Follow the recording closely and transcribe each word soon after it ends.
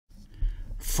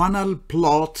Funnel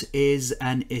plot is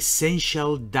an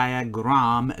essential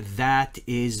diagram that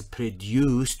is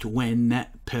produced when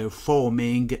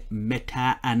performing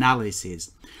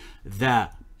meta-analysis. The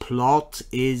plot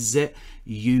is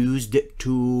used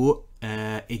to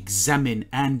examine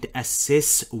and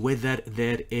assess whether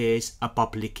there is a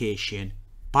publication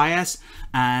bias,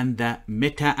 and the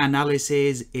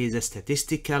meta-analysis is a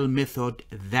statistical method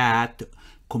that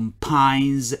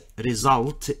combines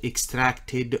results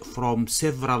extracted from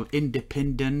several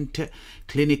independent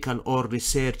clinical or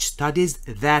research studies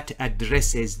that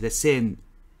addresses the same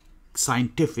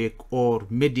scientific or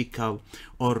medical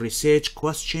or research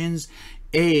questions,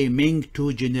 aiming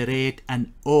to generate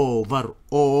an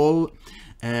overall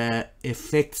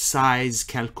effect size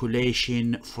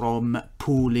calculation from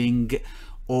pooling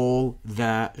all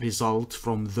the results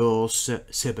from those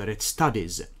separate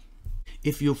studies.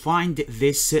 If you find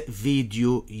this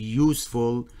video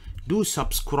useful, do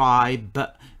subscribe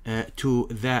to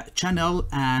the channel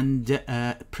and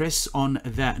press on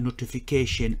the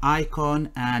notification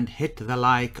icon and hit the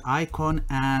like icon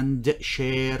and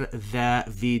share the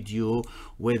video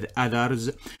with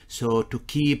others, so to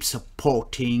keep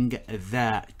supporting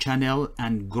the channel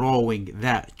and growing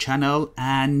the channel,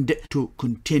 and to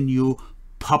continue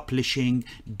publishing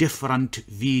different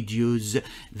videos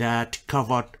that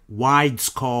cover wide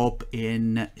scope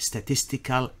in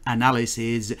statistical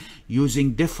analysis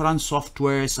using different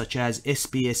software such as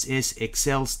SPSS,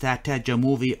 Excel, Stata,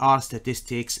 Jamovi,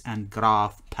 RStatistics, and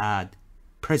GraphPad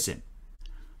Prism.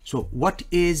 So what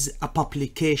is a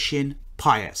publication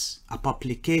bias? A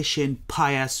publication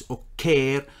bias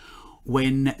occurs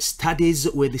when studies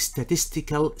with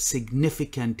statistical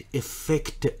significant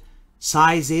effect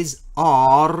sizes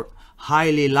are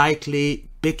highly likely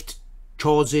picked,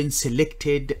 chosen,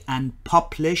 selected, and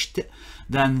published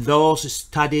than those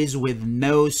studies with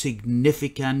no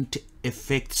significant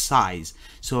effect size.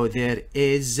 So there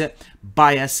is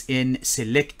bias in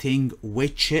selecting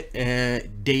which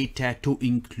data to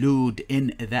include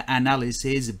in the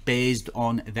analysis based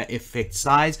on the effect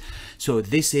size. So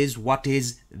this is what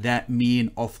is the mean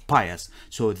of bias.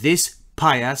 So this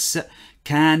bias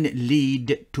can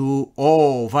lead to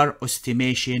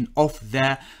overestimation of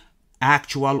the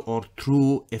actual or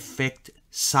true effect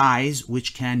size,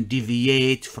 which can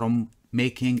deviate from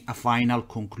making a final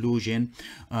conclusion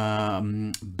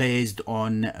based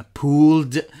on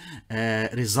pooled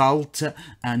result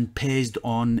and based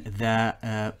on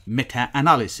the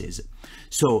meta-analysis.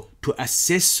 So to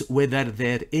assess whether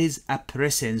there is a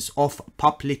presence of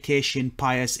publication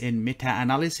bias in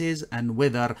meta-analysis and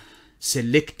whether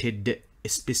selected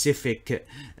specific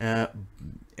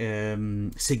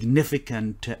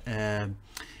significant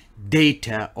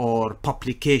data or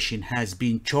publication has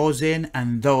been chosen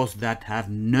and those that have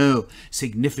no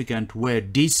significant were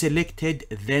deselected,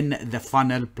 then the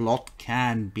funnel plot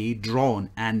can be drawn.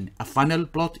 And a funnel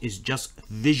plot is just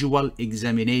visual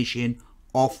examination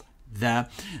of the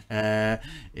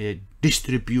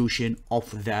distribution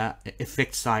of the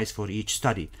effect size for each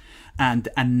study. And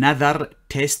another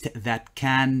test that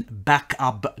can back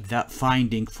up the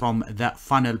finding from the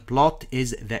funnel plot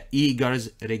is the Eggers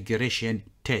regression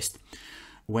test.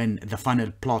 When the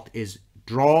funnel plot is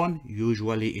drawn,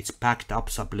 usually it's backed up,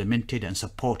 supplemented, and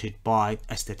supported by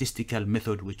a statistical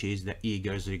method, which is the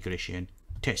Eggers regression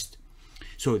test.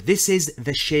 So this is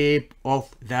the shape of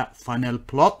the funnel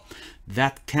plot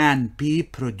that can be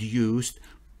produced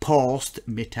post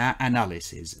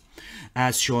meta-analysis.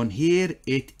 As shown here,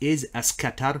 it is a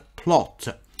scatter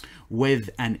plot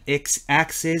with an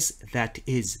x-axis that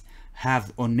is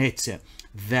have on it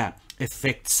the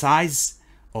effect size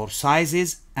or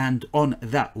sizes, and on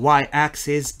the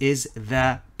y-axis is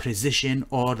the precision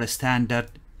or the standard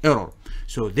error.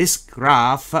 So this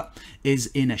graph is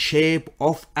in a shape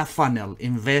of a funnel,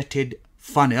 inverted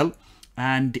funnel,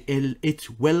 and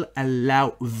it will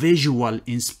allow visual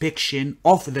inspection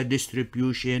of the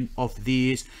distribution of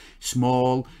these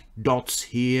small dots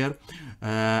here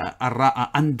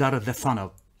under the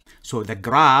funnel. So the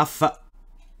graph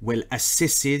will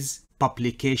assess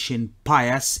publication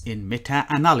bias in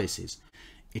meta-analysis.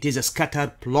 It is a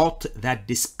scatter plot that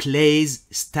displays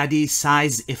study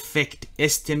size effect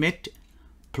estimate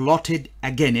plotted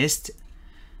against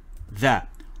the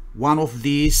one of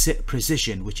these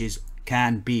precision, which is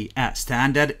can be a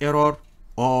standard error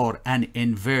or an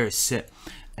inverse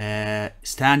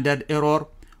standard error,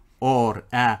 or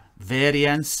a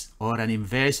variance or an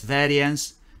inverse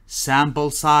variance, sample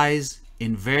size,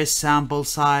 inverse sample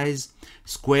size,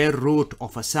 square root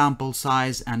of a sample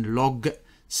size, and log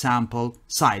sample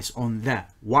size on the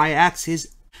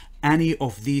y-axis, any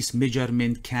of these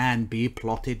measurements can be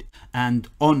plotted, and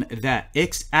on the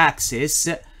x-axis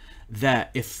the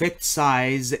effect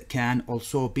size can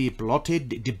also be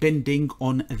plotted depending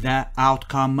on the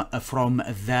outcome from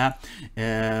the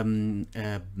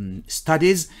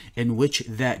studies in which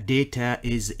the data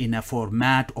is in a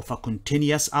format of a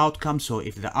continuous outcome. So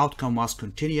if the outcome was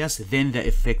continuous, then the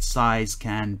effect size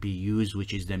can be used,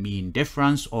 which is the mean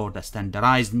difference or the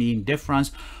standardized mean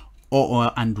difference,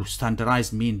 and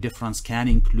standardized mean difference can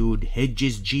include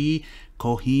Hedges G,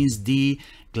 Cohens D,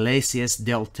 Glacius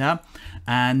delta,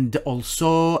 and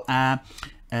also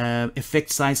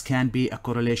effect size can be a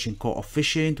correlation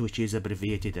coefficient, which is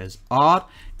abbreviated as R.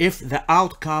 If the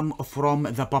outcome from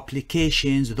the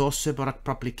publications, those separate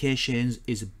publications,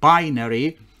 is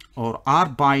binary or are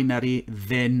binary,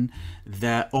 then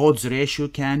the odds ratio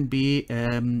can be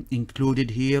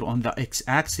included here on the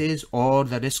x-axis, or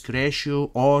the risk ratio,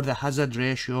 or the hazard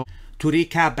ratio. To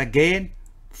recap again,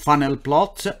 funnel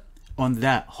plot: on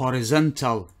the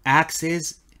horizontal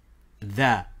axis,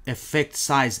 the effect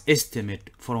size estimate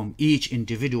from each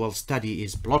individual study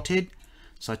is plotted,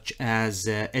 such as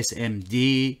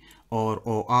SMD or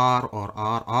OR or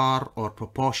RR or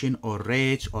proportion or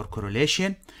rates or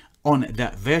correlation. On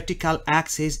the vertical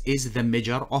axis is the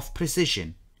measure of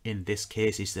precision. In this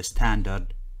case is the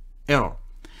standard error.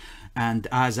 And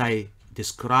as I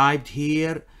described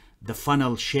here, the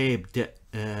funnel shaped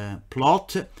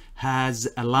plot has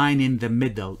a line in the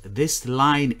middle. This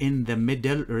line in the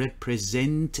middle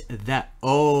represents the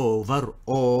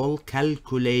overall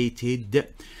calculated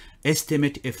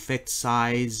estimate effect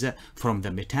size from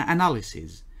the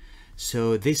meta-analysis.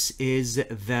 So this is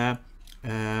the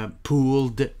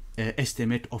pooled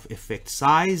estimate of effect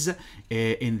size,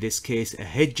 in this case a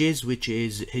Hedges, which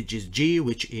is Hedges G,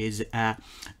 which is a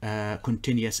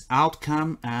continuous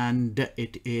outcome, and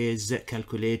it is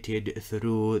calculated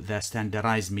through the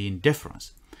standardized mean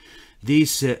difference.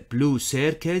 These blue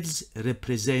circles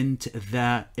represent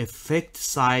the effect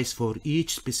size for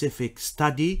each specific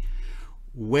study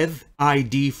with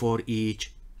ID for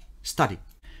each study.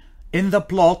 In the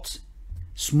plot,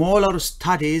 smaller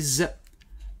studies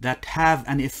that have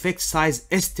an effect size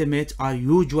estimate are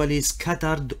usually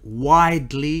scattered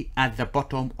widely at the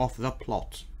bottom of the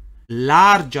plot.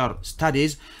 Larger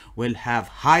studies will have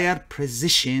higher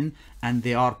precision and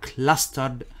they are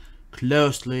clustered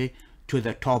closely to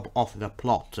the top of the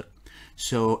plot.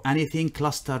 So anything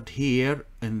clustered here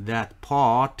in that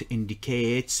part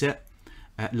indicates a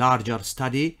large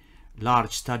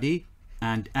study,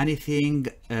 and anything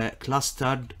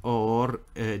clustered or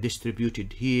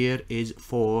distributed here is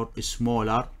for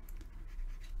smaller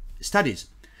studies.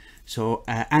 So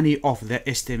any of the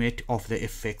estimate of the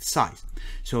effect size.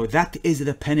 So that is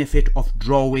the benefit of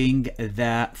drawing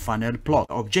the funnel plot.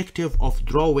 The objective of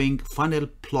drawing funnel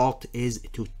plot is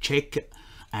to check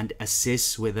and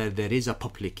assess whether there is a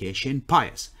publication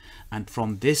bias. And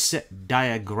from this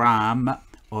diagram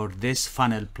or this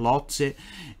funnel plot,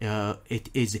 it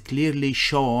is clearly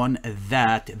shown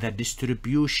that the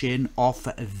distribution of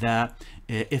the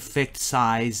effect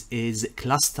size is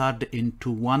clustered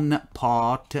into one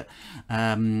part,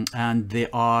 and they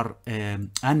are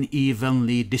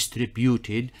unevenly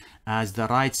distributed, as the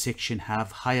right section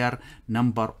have higher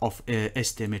number of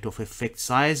estimate of effect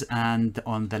size and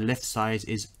on the left side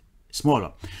is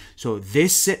smaller. So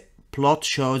this plot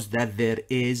shows that there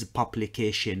is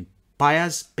publication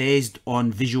bias based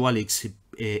on visual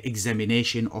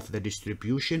examination of the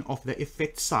distribution of the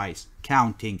effect size,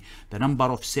 counting the number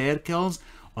of circles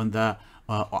on the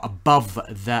above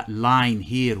the line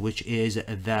here, which is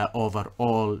the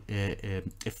overall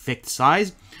effect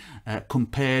size,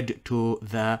 compared to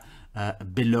the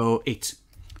below it.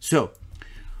 So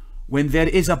when there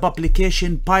is a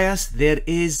publication bias, there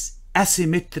is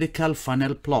asymmetrical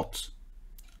funnel plot,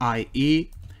 i.e.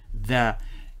 the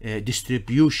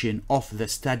distribution of the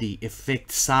study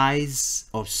effect size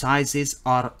or sizes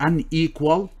are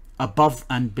unequal above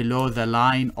and below the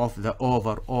line of the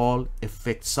overall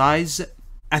effect size.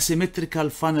 Asymmetrical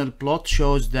funnel plot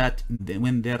shows that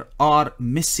when there are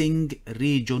missing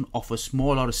region of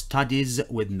smaller studies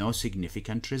with no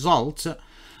significant results,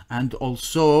 and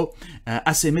also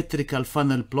asymmetrical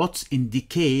funnel plots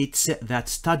indicates that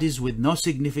studies with no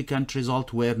significant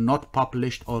result were not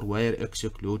published or were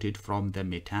excluded from the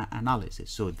meta-analysis.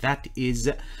 So that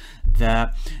is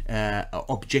the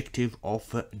objective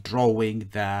of drawing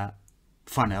the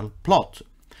funnel plot.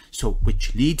 So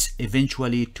which leads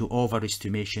eventually to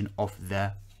overestimation of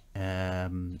the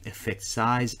effect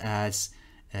size, as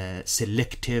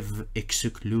selective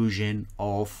exclusion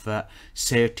of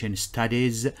certain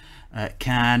studies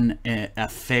can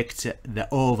affect the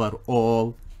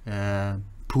overall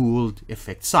pooled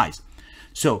effect size.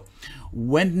 So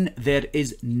when there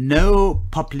is no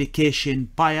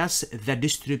publication bias, the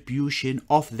distribution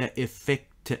of the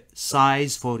effect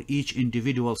size for each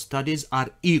individual studies are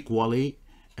equally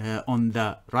on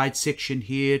the right section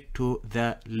here to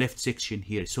the left section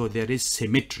here. So there is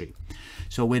symmetry.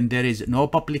 So when there is no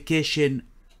publication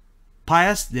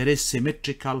bias, there is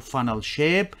symmetrical funnel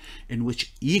shape in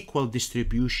which equal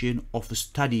distribution of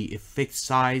study effect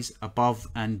size above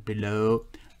and below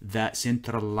the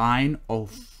central line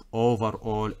of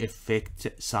overall effect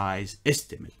size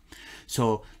estimate.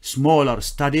 So smaller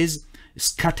studies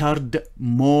scattered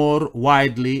more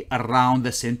widely around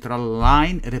the central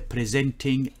line,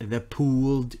 representing the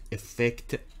pooled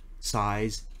effect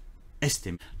size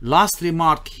estimate. Last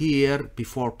remark here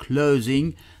before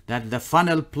closing, that the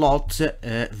funnel plot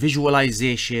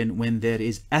visualization, when there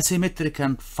is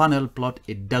asymmetrical funnel plot,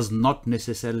 it does not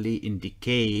necessarily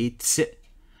indicate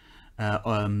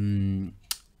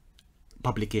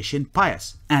publication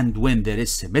bias, and when there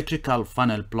is symmetrical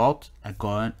funnel plot,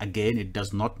 again it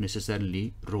does not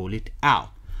necessarily rule it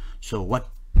out. So what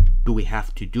do we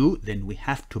have to do? Then we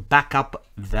have to back up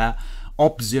the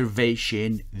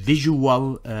observation,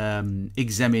 visual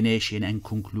examination and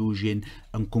conclusion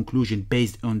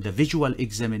based on the visual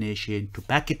examination, to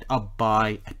back it up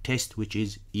by a test which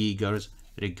is Eager's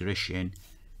regression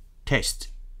test.